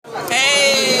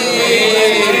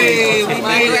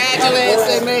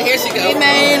graduates. Here she goes. We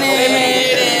made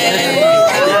it.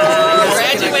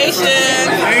 Graduation.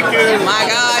 Thank you. My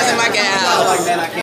guys and my gals.